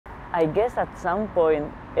I guess at some point,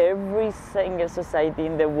 every single society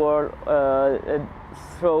in the world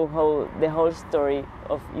through the whole story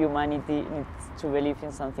of humanity needs to believe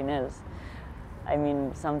in something else. I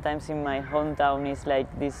mean, sometimes in my hometown it's like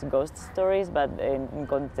these ghost stories, but in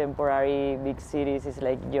contemporary big cities it's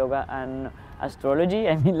like yoga and astrology.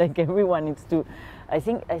 I mean, like everyone needs to. I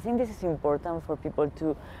think this is important for people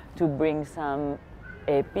to bring some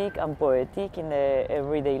epic and poetic in the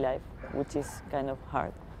everyday life, which is kind of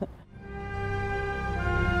hard.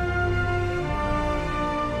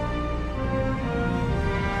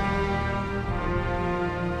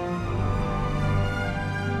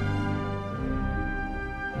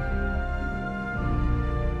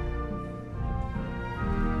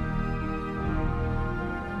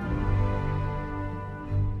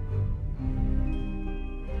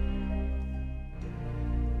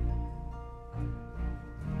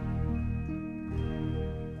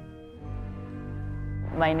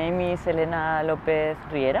 My name is Elena López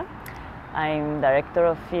Riera. I'm director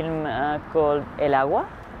of film called El Agua,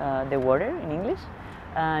 The Water in English.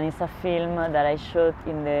 And it's a film that I shot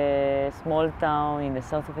in the small town in the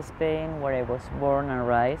south of Spain where I was born and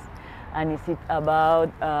raised. And it's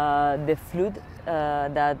about the flood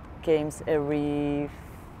that comes every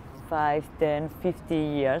 5, 10, 50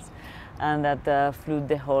 years and that flood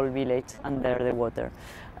the whole village under the water.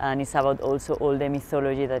 And it's about also all the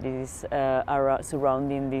mythology that is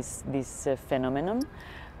surrounding this phenomenon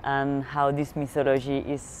and how this mythology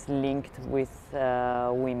is linked with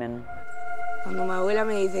women. Cuando mi abuela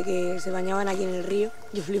me dice que se bañaban aquí en el río,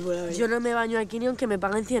 yo flipo la verdad. Yo no me baño aquí ni aunque me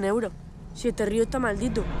paguen 100 euros. Si este río está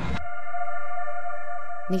maldito.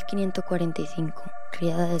 1545,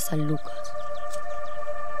 Riada de San Lucas.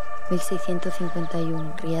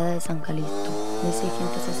 1651, Riada de San Calixto.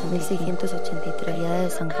 1683, Riada de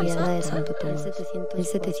Santo Tomás.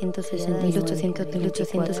 1760,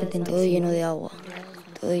 1870, todo lleno de agua,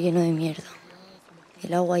 todo lleno de mierda.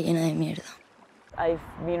 El agua llena de mierda. I've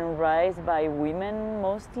been raised by women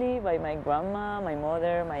mostly, by my grandma, my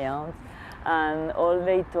mother, my aunts, and all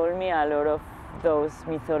they told me a lot of those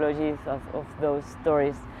mythologies, of those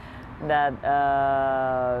stories that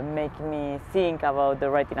make me think about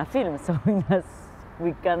writing a film. So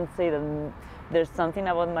we can say that there's something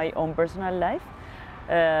about my own personal life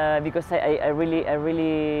because I really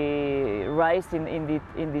rise in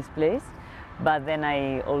this place, but then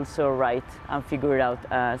I also write and figure out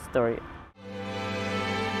a story.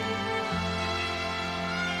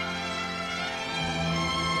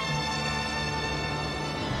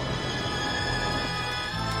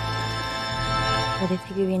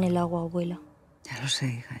 Parece que viene el agua, abuela. Ya lo sé,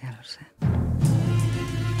 hija, ya lo sé.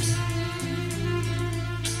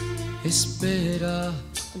 Espera.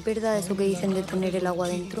 ¿Es verdad eso que dicen de tener el agua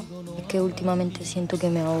dentro? Es que últimamente siento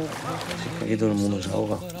que me ahogo. Aquí todo el mundo se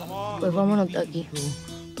ahoga. Pues vámonos de aquí.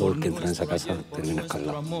 Todo el que entra en esa casa termina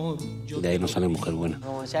escaldado. De ahí no sale mujer buena.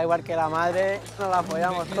 Como sea igual que la madre, nos la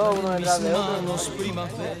apoyamos todos uno detrás de otro.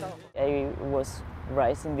 I was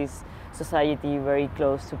raised in this society very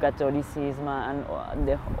close to Catholicism and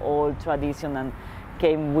the whole tradition, and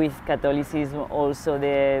came with Catholicism also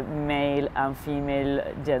the male and female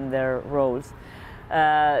gender roles.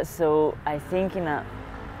 So I think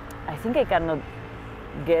I cannot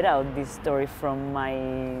get out this story from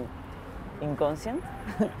my inconscient.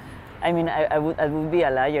 I mean, I would be a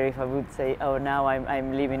liar if I would say, oh, now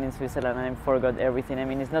I'm living in Switzerland and I forgot everything. I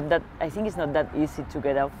mean, it's not that. I think it's not that easy to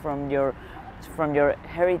get out from your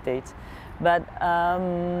heritage, but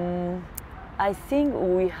I think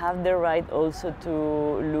we have the right also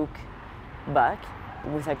to look back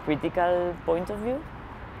with a critical point of view,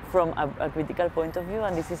 from a critical point of view,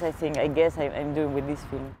 and this is, I guess, I'm doing with this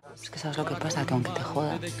film. Es que sabes lo que pasa, que aunque te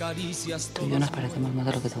joda, tú y yo nos parecemos más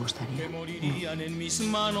de lo que te gustaría.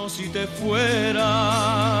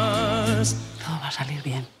 Todo va a salir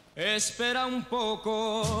bien. Espera un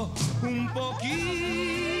poco, un poquito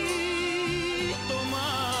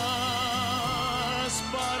más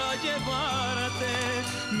para llevarte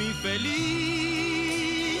mi felicidad.